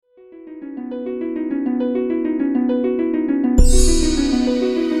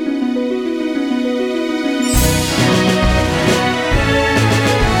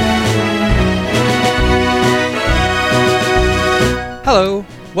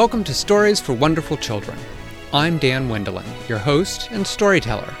Welcome to Stories for Wonderful Children. I'm Dan Wendelin, your host and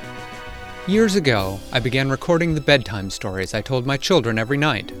storyteller. Years ago, I began recording the bedtime stories I told my children every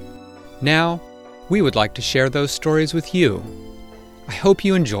night. Now, we would like to share those stories with you. I hope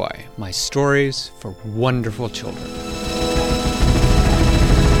you enjoy my Stories for Wonderful Children.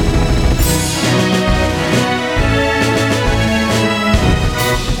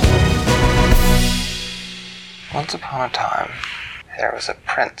 Once upon a time, there was a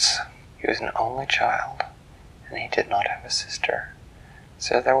prince. He was an only child, and he did not have a sister,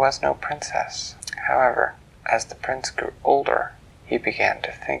 so there was no princess. However, as the prince grew older, he began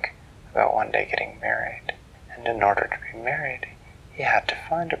to think about one day getting married, and in order to be married, he had to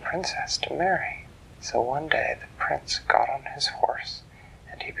find a princess to marry. So one day the prince got on his horse,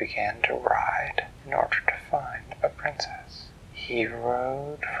 and he began to ride in order to find a princess. He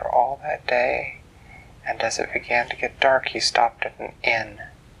rode for all that day, and as it began to get dark, he stopped at an inn.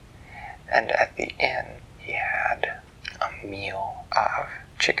 And at the inn, he had a meal of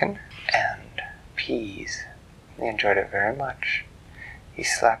chicken and peas. He enjoyed it very much. He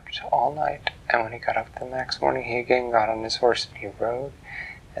slept all night, and when he got up the next morning, he again got on his horse, and he rode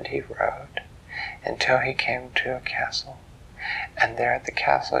until he came to a castle. And there at the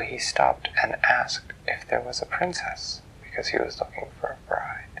castle, he stopped and asked if there was a princess, because he was looking for a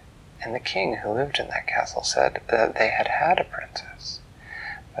bride. And the king who lived in that castle said that they had had a princess,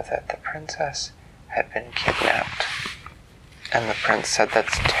 but that the princess had been kidnapped. And the prince said,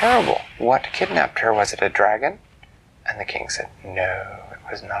 "That's terrible. What kidnapped her? Was it a dragon?" And the king said, "No, it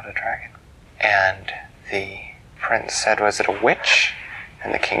was not a dragon." And the prince said, "Was it a witch?"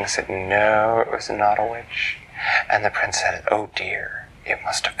 And the king said, "No, it was not a witch." And the prince said, "Oh dear, it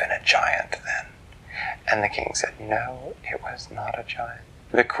must have been a giant then." And the king said, "No, it was not a giant."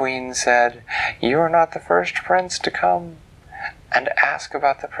 The queen said, "You are not the first prince to come and ask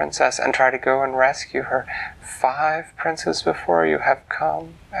about the princess and try to go and rescue her. 5 princes before you have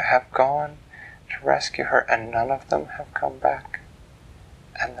gone to rescue her, and none of them have come back."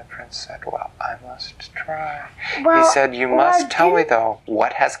 And the prince said, "Well, I must try." He said, "You must tell me, though,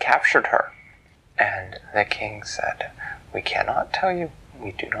 what has captured her." And the king said, "We cannot tell you.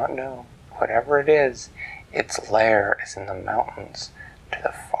 We do not know. Whatever it is, its lair is in the mountains to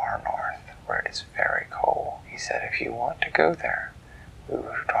the far north, where it is very cold." He said, "If you want to go there, we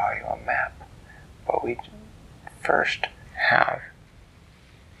will draw you a map, but we first have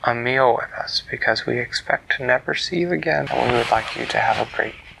a meal with us, because we expect to never see you again, and we would like you to have a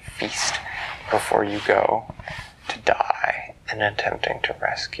great feast before you go to die in attempting to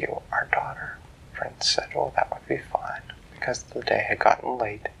rescue our daughter." The prince said, "Well, that would be fine," because the day had gotten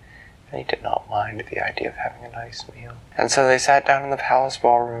late, and he did not mind the idea of having a nice meal. And so they sat down in the palace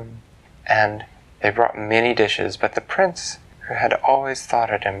ballroom, and they brought many dishes, but the prince, who had always thought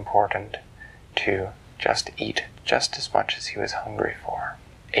it important to just eat just as much as he was hungry for,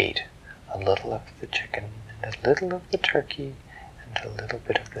 ate a little of the chicken, and a little of the turkey, and a little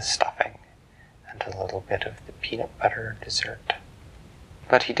bit of the stuffing, and a little bit of the peanut butter dessert.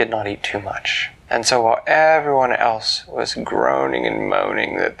 But he did not eat too much. And so while everyone else was groaning and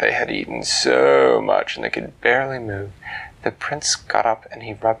moaning that they had eaten so much and they could barely move, the prince got up and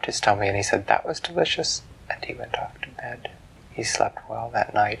he rubbed his tummy and he said, "That was delicious," and he went off to bed. He slept well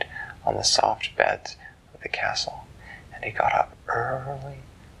that night on the soft beds of the castle, and he got up early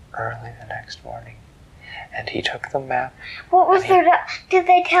the next morning, and he took the map. What was did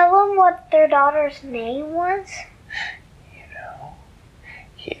they tell him what their daughter's name was?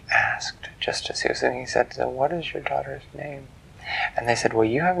 He asked, just as he was sitting, he said, "So what is your daughter's name?" And they said, "Well,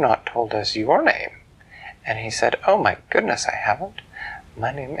 you have not told us your name." And he said, "Oh my goodness, I haven't.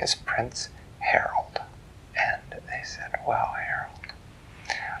 My name is Prince Harold." And they said, "Well, Harold,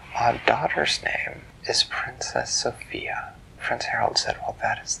 our daughter's name is Princess Sophia." Prince Harold said, "Well,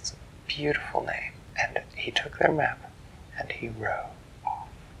 that is a beautiful name." And he took their map and he rode off.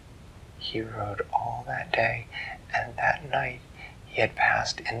 He rode all that day, and that night he had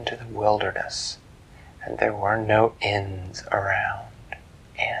passed into the wilderness, and there were no inns around.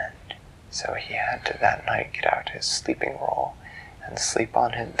 And so he had to that night get out his sleeping roll and sleep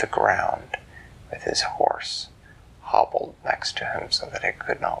on the ground with his horse hobbled next to him so that it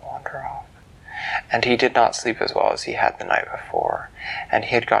could not wander off. And he did not sleep as well as he had the night before, and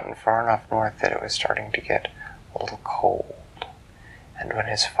he had gotten far enough north that it was starting to get a little cold. And when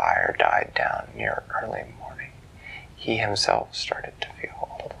his fire died down near early morning, he himself started to feel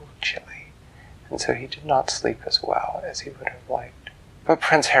a little chilly, and so he did not sleep as well as he would have liked. But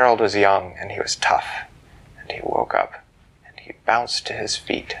Prince Harold was young, and he was tough, and he woke up, and he bounced to his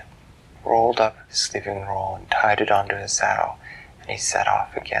feet, rolled up his sleeping roll, and tied it onto his saddle, and he set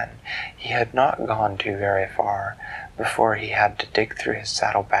off again. He had not gone too very far before he had to dig through his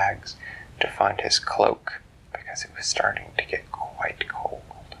saddlebags to find his cloak, because it was starting to get quite cold.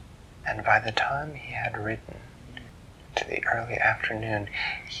 And by the time he had ridden to the early afternoon,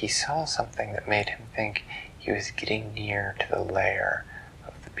 he saw something that made him think he was getting near to the lair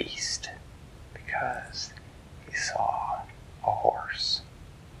of the beast, because he saw a horse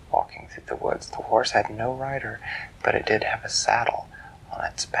walking through the woods. The horse had no rider, but it did have a saddle on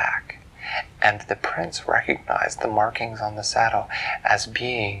its back. And the prince recognized the markings on the saddle as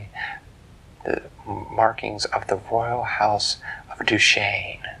being the markings of the royal house of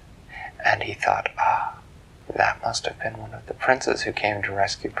Duchesne. And he thought, that must have been one of the princes who came to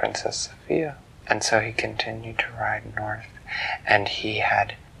rescue Princess Sophia. And so he continued to ride north, and he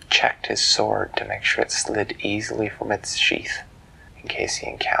had checked his sword to make sure it slid easily from its sheath in case he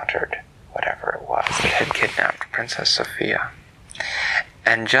encountered whatever it was that had kidnapped Princess Sophia.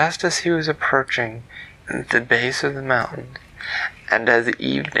 And just as he was approaching the base of the mountain, and as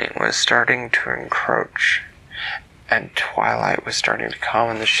evening was starting to encroach, and twilight was starting to come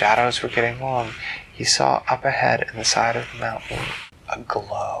and the shadows were getting long, he saw up ahead in the side of the mountain a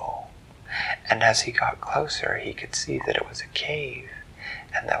glow. And as he got closer, he could see that it was a cave,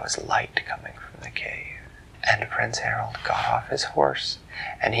 and there was light coming from the cave. And Prince Harold got off his horse,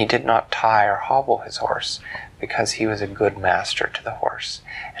 and he did not tie or hobble his horse, because he was a good master to the horse.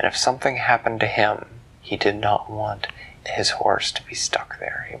 And if something happened to him, he did not want his horse to be stuck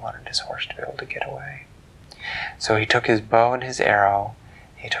there. He wanted his horse to be able to get away. So he took his bow and his arrow,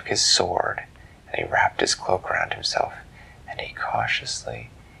 he took his sword, and he wrapped his cloak around himself, and he cautiously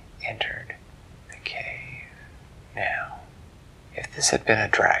entered the cave. Now, if this had been a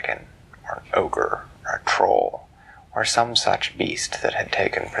dragon, or an ogre, or a troll, or some such beast that had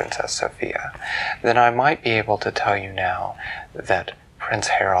taken Princess Sophia, then I might be able to tell you now that Prince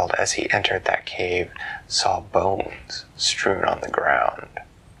Harold, as he entered that cave, saw bones strewn on the ground.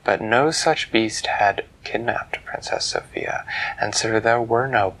 But no such beast had kidnapped Princess Sophia, and so there were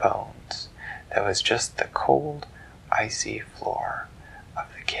no bones. There was just the cold, icy floor of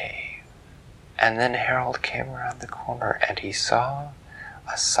the cave. And then Harold came around the corner, and he saw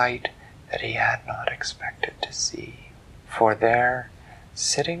a sight that he had not expected to see. For there,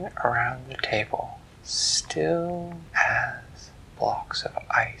 sitting around the table, still as blocks of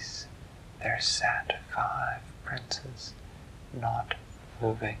ice, there sat 5 princes, not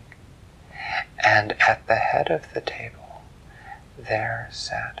moving. And at the head of the table, there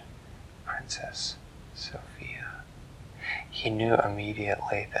sat Princess Sophia. He knew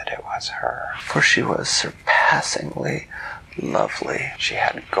immediately that it was her, for she was surpassingly lovely. She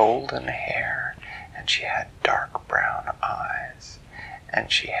had golden hair, and she had dark brown eyes,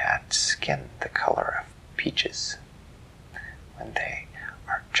 and she had skin the color of peaches when they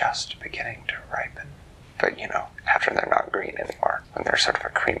are just beginning to ripen. But after they're not green anymore, when they're sort of a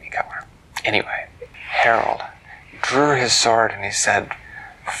creamy color. Anyway, Harold drew his sword and he said,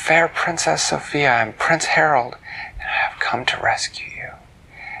 "Fair Princess Sophia, I am Prince Harold, and I have come to rescue you."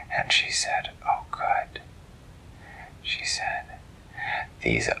 And she said, "Oh, good." She said,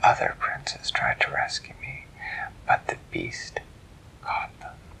 "These other princes tried to rescue me, but the beast caught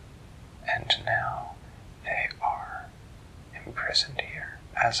them, and now they are imprisoned here,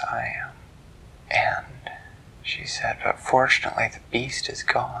 as I am." And she said, "But fortunately the beast is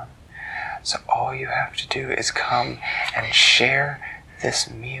gone, so all you have to do is come and share this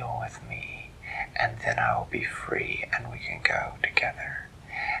meal with me, and then I will be free and we can go together."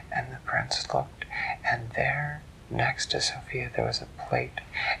 And the prince looked, and there, next to Sophia, there was a plate,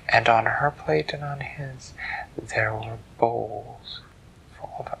 and on her plate and on his, there were bowls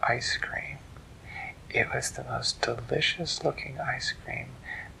full of ice cream. It was the most delicious looking ice cream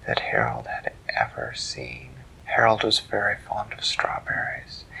that Harold had ever seen. Harold was very fond of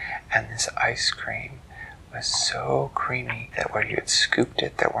strawberries, and this ice cream was so creamy that where you had scooped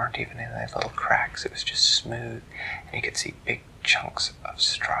it, there weren't even any little cracks. It was just smooth, and you could see big chunks of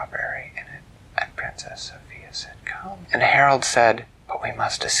strawberry in it. And Princess Sophia said, "Come." And Harold said, "But we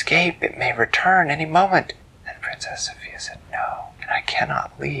must escape. It may return any moment." And Princess Sophia said, "No, and I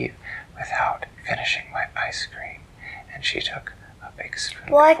cannot leave without finishing my ice cream." And she took a big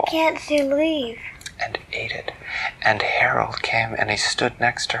spoonful. Why can't she leave? And ate it. And Harold came and he stood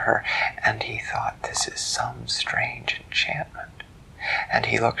next to her, and he thought, this is some strange enchantment. And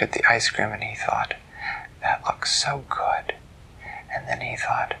he looked at the ice cream and he thought, that looks so good. And then he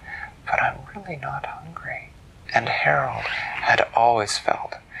thought, but I'm really not hungry. And Harold had always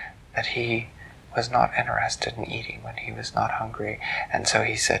felt that he was not interested in eating when he was not hungry, and so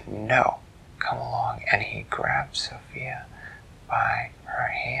he said, "No, come along." And he grabbed Sophia by her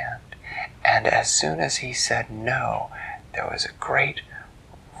hand. And as soon as he said no, there was a great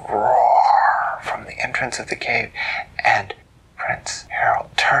roar from the entrance of the cave, and Prince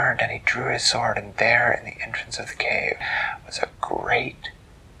Harold turned and he drew his sword, and there in the entrance of the cave was a great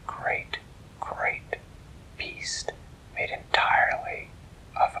beast made entirely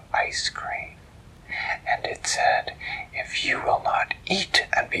of ice cream. And it said, "If you will not eat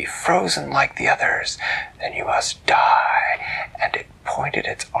and be frozen like the others, then you must die." And it pointed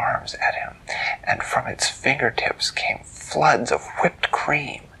its arms at him, and from its fingertips came floods of whipped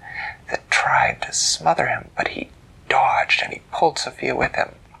cream that tried to smother him, but he dodged and he pulled Sophia with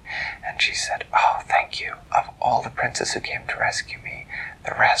him. And she said, "Oh, thank you. Of all the princes who came to rescue me,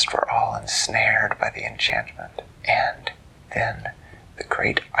 the rest were all ensnared by the enchantment." And then the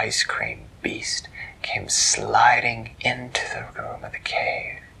great ice cream beast came sliding into the room of the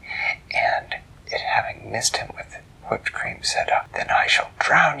cave, and it, having missed him with whipped cream, said, "Then I shall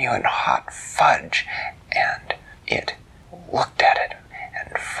drown you in hot fudge." And it looked at it,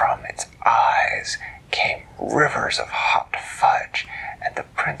 and from its eyes came rivers of hot fudge, and the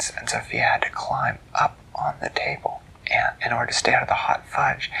prince and Sophia had to climb up on the table and in order to stay out of the hot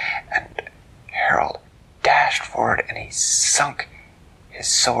fudge. And Harold dashed forward and he sunk his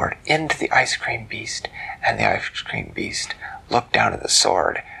sword into the ice cream beast, and the ice cream beast looked down at the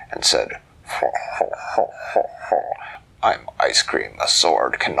sword and said, "Ho, ho, ho, ho, ho. I'm ice cream. A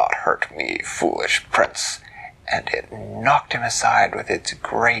sword cannot hurt me, foolish prince." And it knocked him aside with its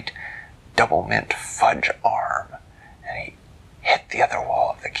great double mint fudge arm, and he hit the other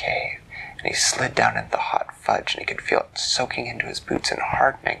wall of the cave, and he slid down into the hot fudge, and he could feel it soaking into his boots and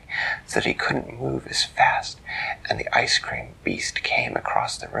hardening so that he couldn't move as fast, and the ice cream beast came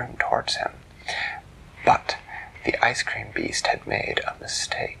across the room towards him. But the ice cream beast had made a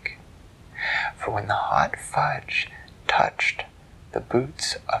mistake, for when the hot fudge touched the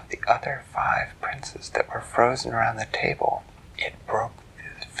boots of the other 5 princes that were frozen around the table, it broke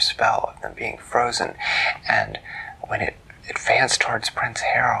the spell of them being frozen, and when it advanced towards Prince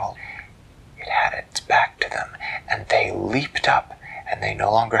Harold, it had its back to them, and they leaped up, and they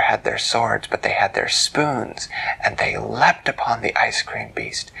no longer had their swords, but they had their spoons, and they leapt upon the ice cream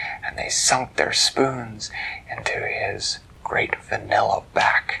beast, and they sunk their spoons into his great vanilla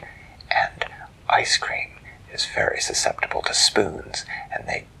back, and ice cream is very susceptible to spoons, and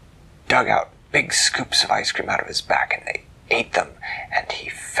they dug out big scoops of ice cream out of his back, and they ate them, and he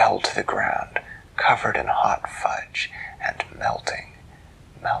fell to the ground, covered in hot fudge, and melting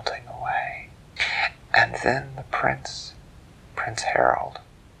away. And then the Prince Harold,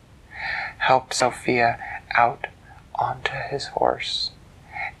 helped Sophia out onto his horse,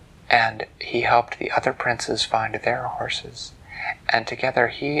 and he helped the other princes find their horses, and together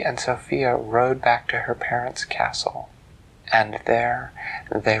he and Sophia rode back to her parents' castle, and there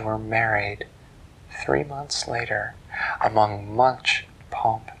they were married 3 months later among much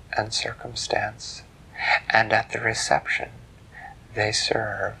pomp and circumstance, and at the reception they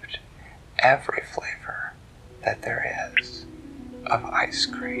served every flavor that there is of ice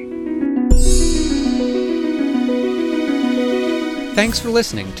cream. Thanks for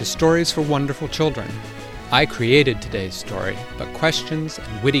listening to Stories for Wonderful Children. I created today's story, but questions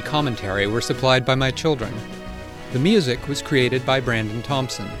and witty commentary were supplied by my children. The music was created by Brandon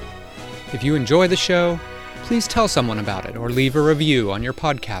Thompson. If you enjoy the show, please tell someone about it or leave a review on your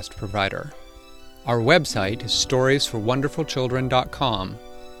podcast provider. Our website is storiesforwonderfulchildren.com,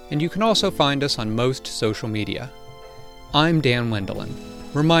 and you can also find us on most social media. I'm Dan Wendelin,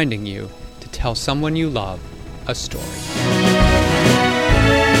 reminding you to tell someone you love a story.